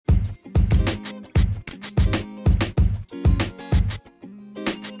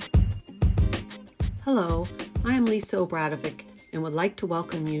Hello, I am Lisa Obradovic and would like to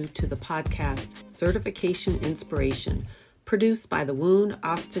welcome you to the podcast Certification Inspiration, produced by the Wound,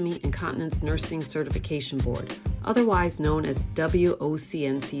 Ostomy, and Continence Nursing Certification Board, otherwise known as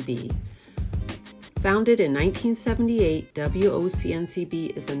WOCNCB. Founded in 1978,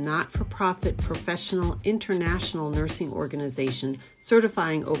 WOCNCB is a not-for-profit professional international nursing organization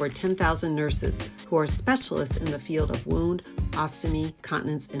certifying over 10,000 nurses who are specialists in the field of wound, ostomy,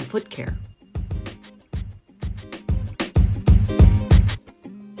 continence, and foot care.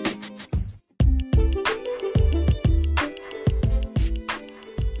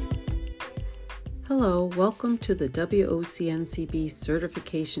 Hello, welcome to the WOCNCB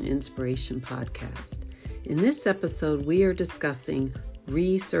Certification Inspiration Podcast. In this episode, we are discussing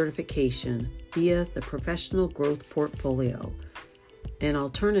recertification via the Professional Growth Portfolio, an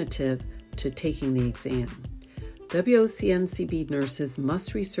alternative to taking the exam. WOCNCB nurses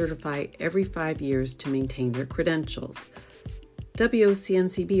must recertify every 5 years to maintain their credentials.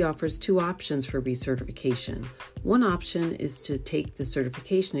 WOCNCB offers two options for recertification. One option is to take the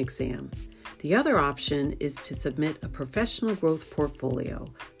certification exam. The other option is to submit a Professional Growth Portfolio,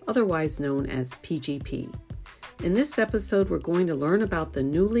 otherwise known as PGP. In this episode, we're going to learn about the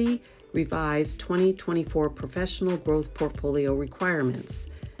newly revised 2024 Professional Growth Portfolio requirements.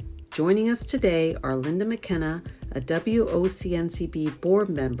 Joining us today are Linda McKenna, a WOCNCB board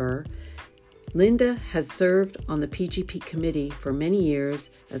member. Linda has served on the PGP committee for many years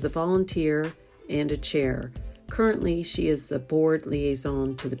as a volunteer and a chair. Currently, she is the board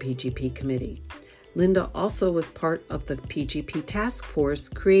liaison to the PGP committee. Linda also was part of the PGP task force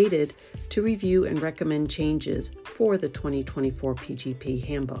created to review and recommend changes for the 2024 PGP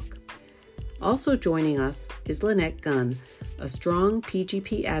handbook. Also joining us is Lynette Gunn, a strong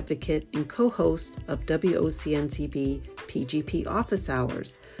PGP advocate and co-host of WOCNCB PGP Office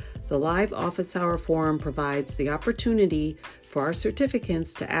Hours. The live office hour forum provides the opportunity for our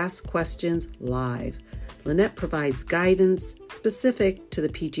certificants to ask questions live. Lynette provides guidance specific to the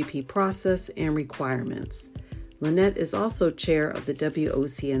PGP process and requirements. Lynette is also chair of the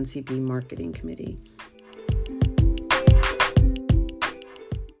WOCNCB Marketing Committee.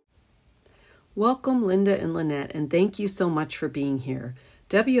 Welcome, Linda and Lynette, and thank you so much for being here.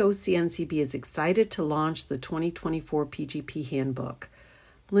 WOCNCB is excited to launch the 2024 PGP handbook.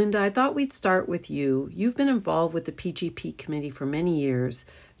 Linda, I thought we'd start with you. You've been involved with the PGP committee for many years.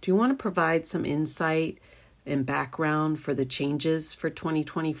 Do you want to provide some insight and background for the changes for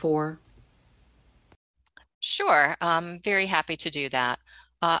 2024? Sure, I'm very happy to do that.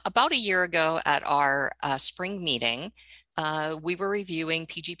 About a year ago at our spring meeting, we were reviewing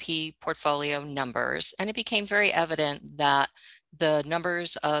PGP portfolio numbers, and it became very evident that the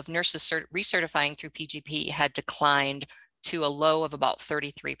numbers of nurses recertifying through PGP had declined to a low of about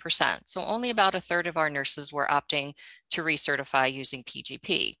 33%. So only about a third of our nurses were opting to recertify using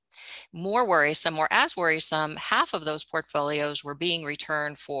PGP. More worrisome, or as worrisome, half of those portfolios were being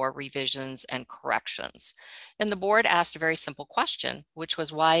returned for revisions and corrections. And the board asked a very simple question, which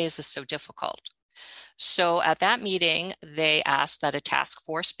was, why is this so difficult? So at that meeting, they asked that a task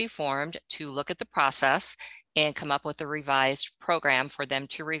force be formed to look at the process and come up with a revised program for them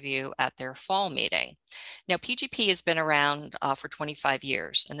to review at their fall meeting. Now, PGP has been around for 25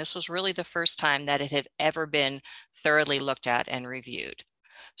 years, and this was really the first time that it had ever been thoroughly looked at and reviewed.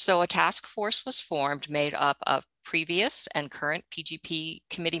 So a task force was formed made up of previous and current PGP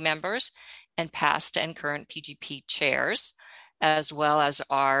committee members and past and current PGP chairs, as well as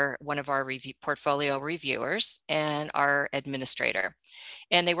one of our portfolio reviewers and our administrator.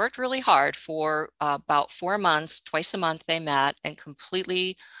 And they worked really hard for about 4 months. Twice a month they met and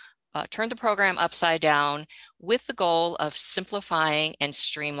completely turned the program upside down with the goal of simplifying and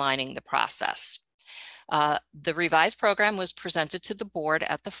streamlining the process. The revised program was presented to the board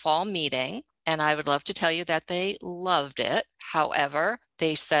at the fall meeting, and I would love to tell you that they loved it. However,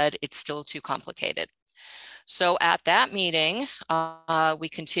 they said it's still too complicated. So at that meeting, we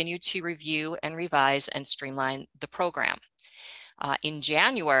continued to review and revise and streamline the program. In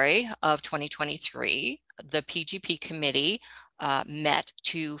January of 2023, the PGP committee met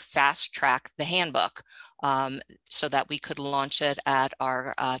to fast track the handbook so that we could launch it at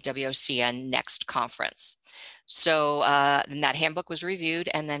our WOCN next conference. So and that handbook was reviewed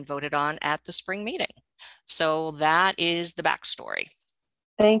and then voted on at the spring meeting. So that is the backstory.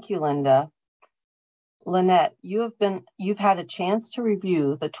 Thank you, Linda. Lynette, you've had a chance to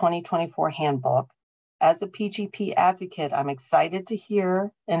review the 2024 handbook. As a PGP advocate, I'm excited to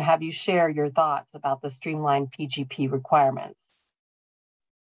hear and have you share your thoughts about the streamlined PGP requirements.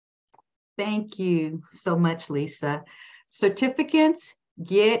 Thank you so much, Lisa. Certificates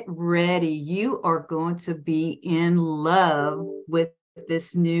Get ready. You are going to be in love with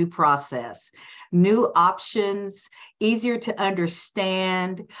this new process. New options, easier to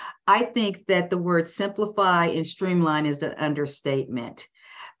understand. I think that the word simplify and streamline is an understatement.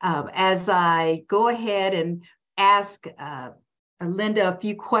 As I go ahead and ask Linda a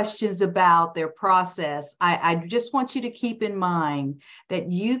few questions about their process, I just want you to keep in mind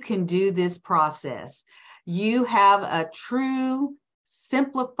that you can do this process. You have a true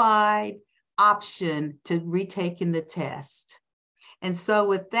simplified option to retaking the test. And so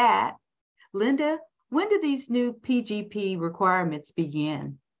with that, Linda, when do these new PGP requirements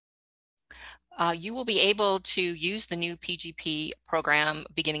begin? You will be able to use the new PGP program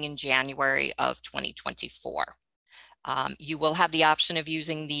beginning in January of 2024. You will have the option of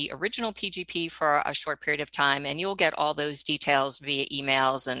using the original PGP for a short period of time, and you'll get all those details via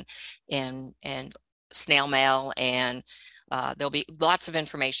emails and snail mail, and there'll be lots of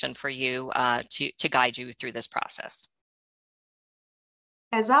information for you to guide you through this process.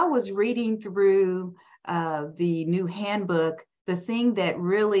 As I was reading through the new handbook, the thing that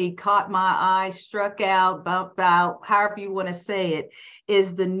really caught my eye, struck out, bumped out, however you want to say it,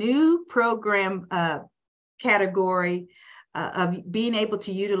 is the new program category of being able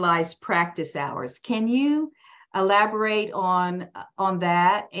to utilize practice hours. Can you elaborate on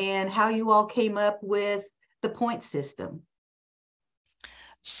that and how you all came up with the point system?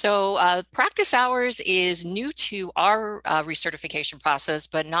 So practice hours is new to our recertification process,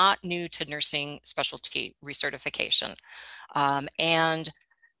 but not new to nursing specialty recertification. And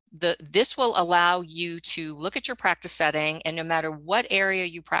this will allow you to look at your practice setting, and no matter what area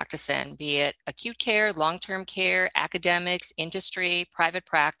you practice in, be it acute care, long-term care, academics, industry, private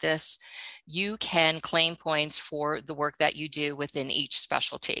practice, you can claim points for the work that you do within each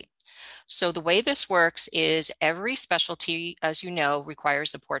specialty. So the way this works is every specialty, as you know,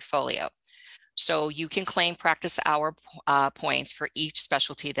 requires a portfolio. So you can claim practice hour points for each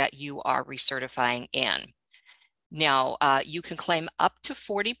specialty that you are recertifying in. Now, you can claim up to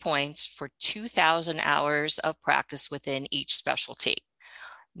 40 points for 2,000 hours of practice within each specialty.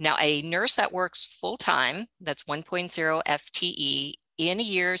 Now, a nurse that works full-time, that's 1.0 FTE, in a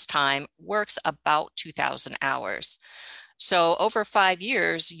year's time works about 2,000 hours. So over 5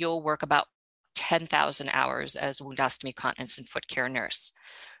 years, you'll work about 10,000 hours as a woundostomy, continence, and foot care nurse.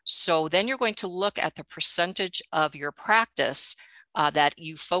 So then you're going to look at the percentage of your practice that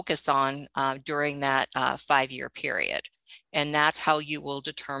you focus on during that 5-year period. And that's how you will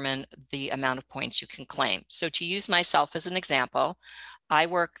determine the amount of points you can claim. So to use myself as an example, I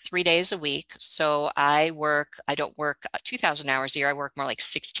work 3 days a week. So I don't work 2,000 hours a year. I work more like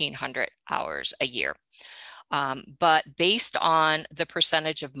 1,600 hours a year. But based on the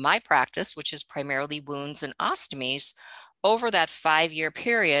percentage of my practice, which is primarily wounds and ostomies, over that 5-year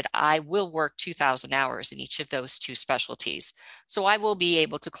period, I will work 2,000 hours in each of those two specialties. So I will be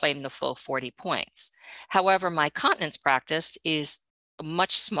able to claim the full 40 points. However, my continence practice is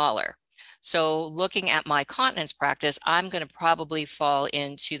much smaller. So looking at my continence practice, I'm going to probably fall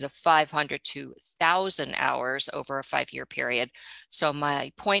into the 500 to 1,000 hours over a 5-year period. So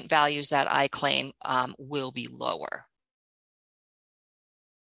my point values that I claim will be lower.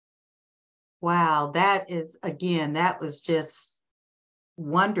 Wow, that was just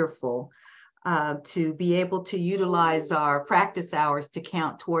wonderful to be able to utilize our practice hours to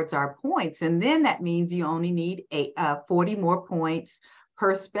count towards our points. And then that means you only need 40 more points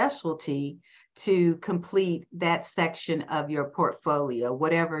per specialty to complete that section of your portfolio,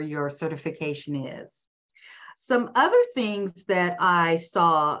 whatever your certification is. Some other things that I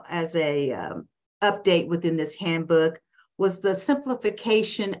saw as a update within this handbook was the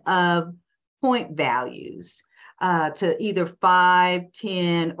simplification of point values to either 5,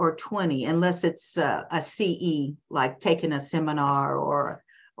 10, or 20, unless it's a CE, like taking a seminar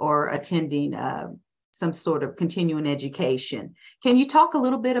or attending some sort of continuing education. Can you talk a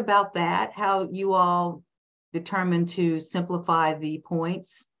little bit about that, how you all determined to simplify the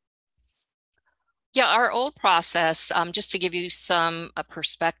points? Yeah, our old process, just to give you some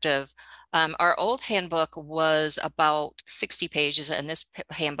perspective, our old handbook was about 60 pages, and this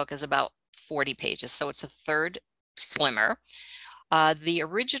handbook is about 40 pages, so it's a third slimmer. The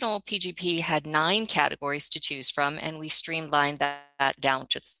original PGP had 9 categories to choose from, and we streamlined that down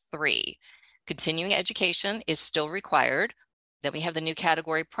to 3. Continuing education is still required. Then we have the new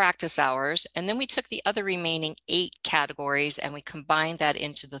category practice hours, and then we took the other remaining 8 categories and we combined that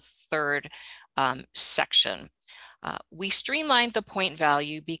into the third section. We streamlined the point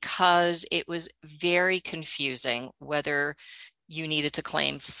value because it was very confusing whether you needed to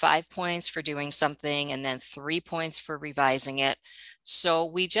claim 5 points for doing something and then 3 points for revising it. So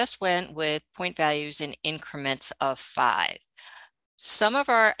we just went with point values in increments of 5. Some of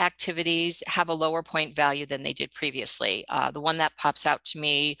our activities have a lower point value than they did previously. The one that pops out to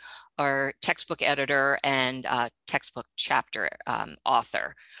me are textbook editor and textbook chapter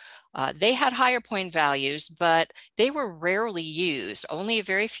author. They had higher point values, but they were rarely used. Only a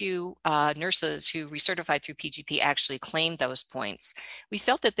very few nurses who recertified through PGP actually claimed those points. We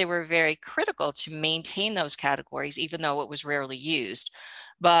felt that they were very critical to maintain those categories, even though it was rarely used.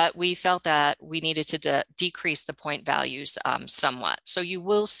 But we felt that we needed to decrease the point values somewhat. So you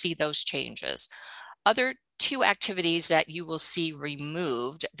will see those changes. Other 2 activities that you will see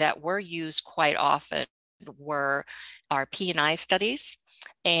removed that were used quite often were our P&I studies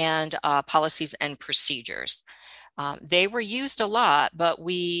and policies and procedures. They were used a lot, but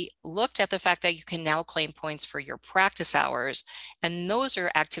we looked at the fact that you can now claim points for your practice hours, and those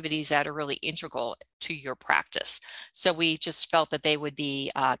are activities that are really integral to your practice. So we just felt that they would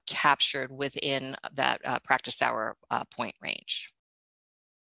be captured within that practice hour point range.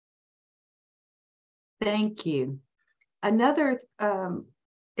 Thank you. Another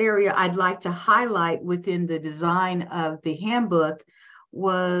area I'd like to highlight within the design of the handbook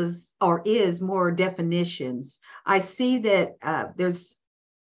was or is more definitions. I see that there's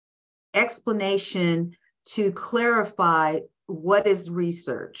explanation to clarify what is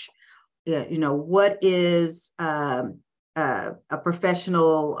research. You know, what is a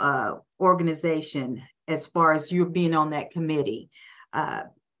professional organization as far as you being on that committee?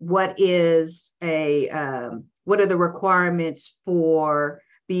 What is what are the requirements for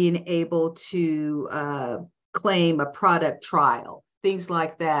being able to claim a product trial, things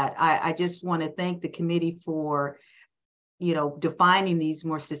like that. I just want to thank the committee for, you know, defining these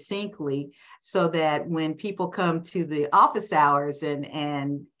more succinctly so that when people come to the office hours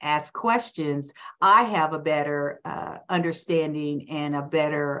and ask questions, I have a better understanding and a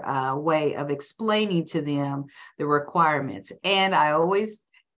better way of explaining to them the requirements. And I always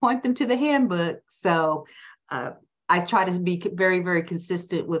point them to the handbook. So I try to be very, very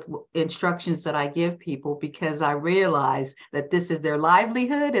consistent with instructions that I give people because I realize that this is their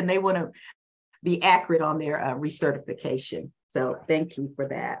livelihood and they want to be accurate on their recertification. So thank you for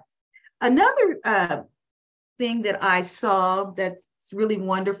that. Another thing that I saw that's really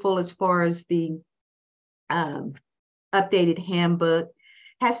wonderful as far as the updated handbook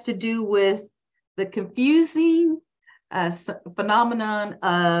has to do with the confusing phenomenon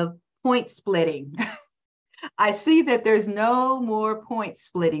of point splitting. I see that there's no more point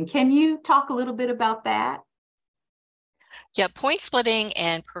splitting. Can you talk a little bit about that? Yeah, point splitting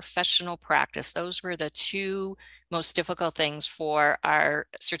and professional practice, those were the 2 most difficult things for our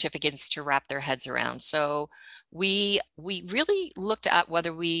certificates to wrap their heads around. So we really looked at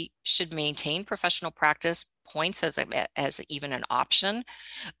whether we should maintain professional practice points as even an option,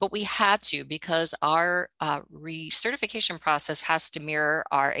 but we had to because our recertification process has to mirror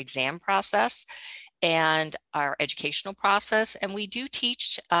our exam process and our educational process, and we do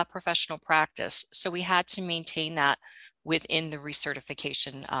teach professional practice. So we had to maintain that within the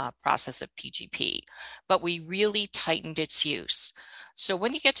recertification process of PGP, but we really tightened its use. So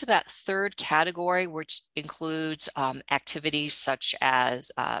when you get to that 3rd category, which includes activities such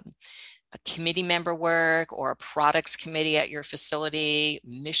as a committee member work or a products committee at your facility,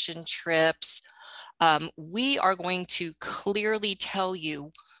 mission trips, we are going to clearly tell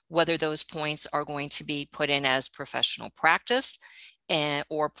you whether those points are going to be put in as professional practice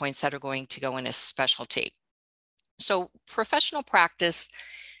or points that are going to go in as specialty. So professional practice,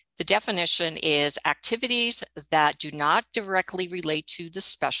 the definition is activities that do not directly relate to the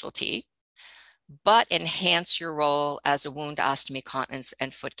specialty, but enhance your role as a wound, ostomy, continence,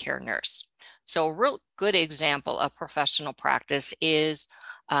 and foot care nurse. So a real good example of professional practice is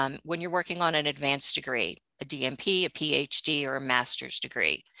when you're working on an advanced degree, a DMP, a PhD, or a master's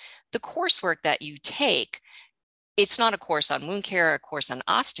degree. The coursework that you take, it's not a course on wound care, a course on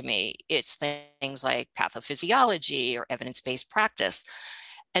ostomy. It's things like pathophysiology or evidence-based practice.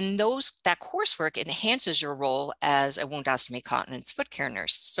 And that coursework enhances your role as a wound, ostomy, continence, foot care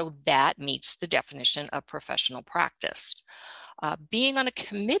nurse. So that meets the definition of professional practice. Being on a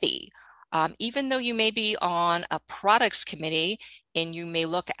committee, even though you may be on a products committee and you may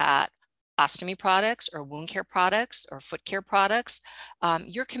look at ostomy products or wound care products or foot care products,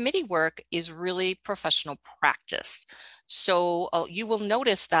 your committee work is really professional practice. So you will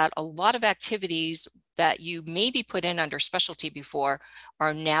notice that a lot of activities that you maybe put in under specialty before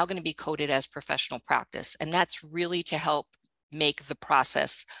are now going to be coded as professional practice. And that's really to help make the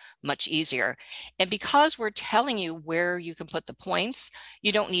process much easier. And because we're telling you where you can put the points,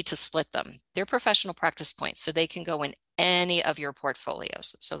 you don't need to split them. They're professional practice points, so they can go in any of your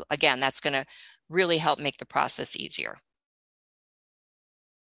portfolios. So again, that's going to really help make the process easier.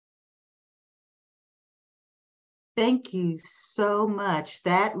 Thank you so much.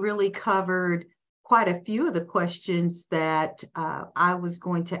 That really covered quite a few of the questions that I was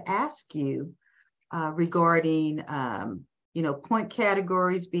going to ask you regarding, point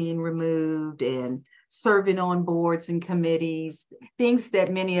categories being removed and serving on boards and committees, things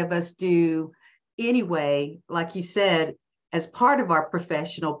that many of us do anyway, like you said, as part of our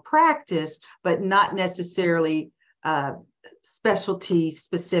professional practice, but not necessarily specialty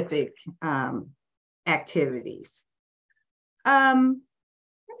specific activities. Let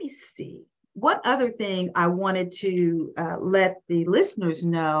me see. One other thing I wanted to let the listeners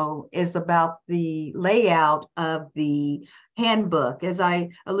know is about the layout of the handbook. As I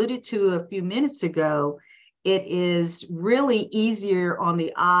alluded to a few minutes ago, it is really easier on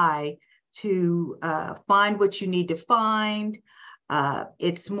the eye to find what you need to find.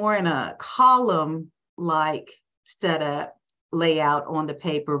 It's more in a column-like setup layout on the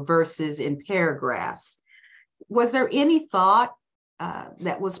paper versus in paragraphs. Was there any thought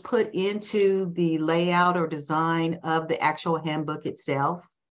that was put into the layout or design of the actual handbook itself?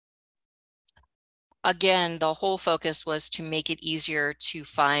 Again, the whole focus was to make it easier to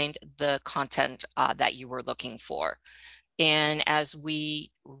find the content that you were looking for. And as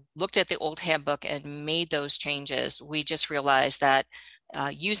we looked at the old handbook and made those changes, we just realized that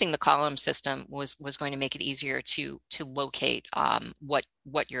using the column system was going to make it easier to locate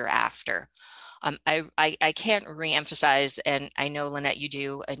what you're after. I can't reemphasize, and I know, Lynette, you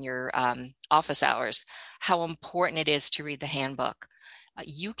do in your office hours, how important it is to read the handbook.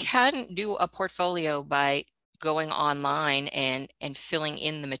 You can do a portfolio by going online and filling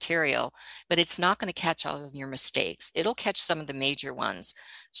in the material, but it's not going to catch all of your mistakes. It'll catch some of the major ones.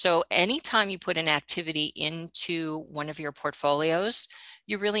 So anytime you put an activity into one of your portfolios,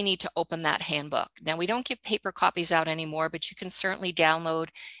 you really need to open that handbook. Now, we don't give paper copies out anymore, but you can certainly download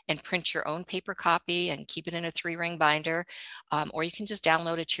and print your own paper copy and keep it in a 3-ring binder, or you can just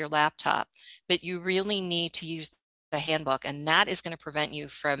download it to your laptop. But you really need to use the handbook, and that is going to prevent you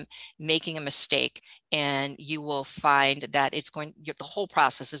from making a mistake, and you will find that the whole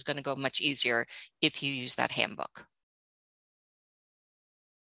process is going to go much easier if you use that handbook.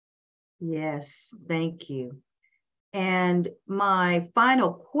 Yes, thank you. And my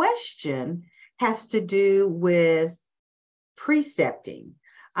final question has to do with precepting.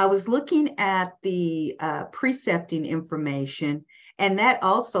 I was looking at the precepting information, and that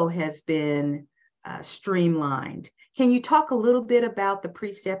also has been streamlined. Can you talk a little bit about the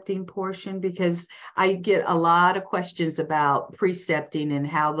precepting portion? Because I get a lot of questions about precepting and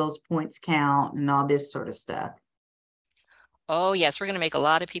how those points count and all this sort of stuff. Oh, yes, we're going to make a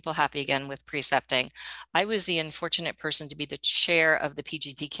lot of people happy again with precepting. I was the unfortunate person to be the chair of the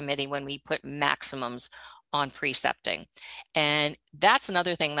PGP committee when we put maximums on precepting. And that's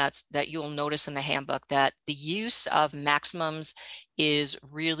another thing that you'll notice in the handbook, that the use of maximums is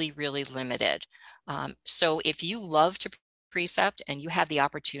really, really limited. So if you love to precept and you have the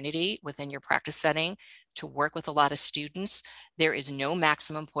opportunity within your practice setting to work with a lot of students, there is no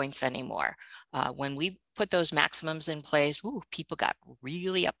maximum points anymore. When we put those maximums in place, people got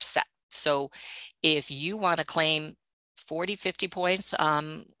really upset. So if you want to claim 40, 50 points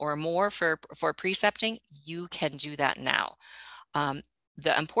or more for precepting, you can do that now.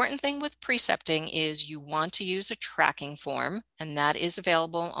 The important thing with precepting is you want to use a tracking form, and that is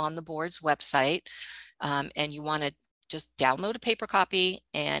available on the board's website. And you want to just download a paper copy,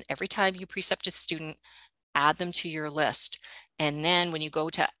 and every time you precept a student, add them to your list. And then when you go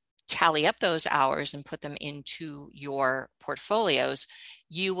to tally up those hours and put them into your portfolios,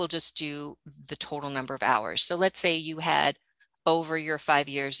 you will just do the total number of hours. So let's say you had, over your 5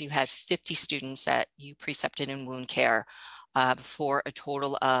 years, you had 50 students that you precepted in wound care for a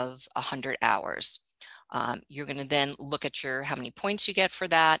total of 100 hours. You're going to then look at how many points you get for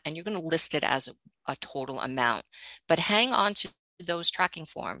that, and you're going to list it as a total amount. But hang on to those tracking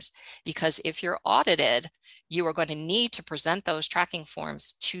forms, because if you're audited, you are going to need to present those tracking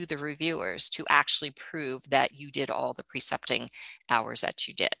forms to the reviewers to actually prove that you did all the precepting hours that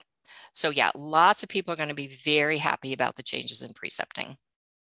you did. So yeah, lots of people are going to be very happy about the changes in precepting.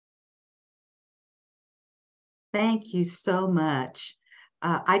 Thank you so much.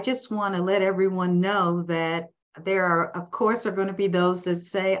 I just want to let everyone know that there are, of course, are going to be those that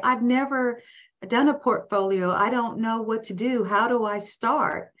say, I've never done a portfolio. I don't know what to do. How do I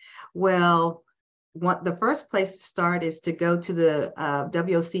start? Well, the first place to start is to go to the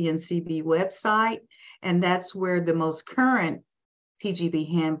WOCN-CB website, and that's where the most current PGP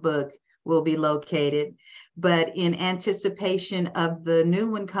handbook will be located. But in anticipation of the new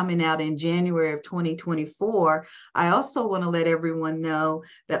one coming out in January of 2024, I also want to let everyone know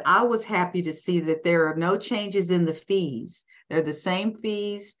that I was happy to see that there are no changes in the fees. They're the same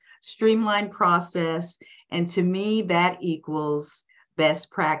fees, streamlined process, and to me, that equals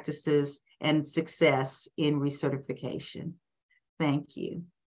best practices and success in recertification. Thank you.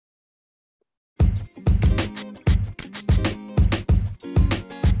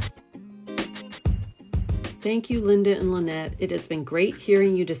 Thank you, Linda and Lynette. It has been great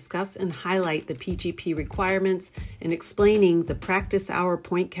hearing you discuss and highlight the PGP requirements and explaining the practice hour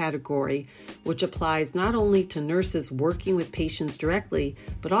point category, which applies not only to nurses working with patients directly,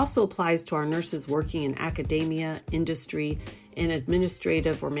 but also applies to our nurses working in academia, industry, and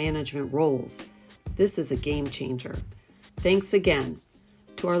administrative or management roles. This is a game changer. Thanks again.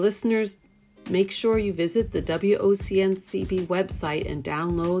 To our listeners, make sure you visit the WOCN-CB website and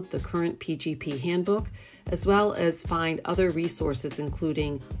download the current PGP handbook, as well as find other resources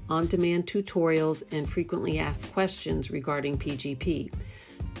including on-demand tutorials and frequently asked questions regarding PGP.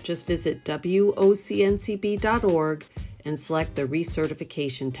 Just visit WOCNCB.org and select the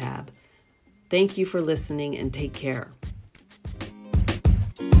Recertification tab. Thank you for listening and take care.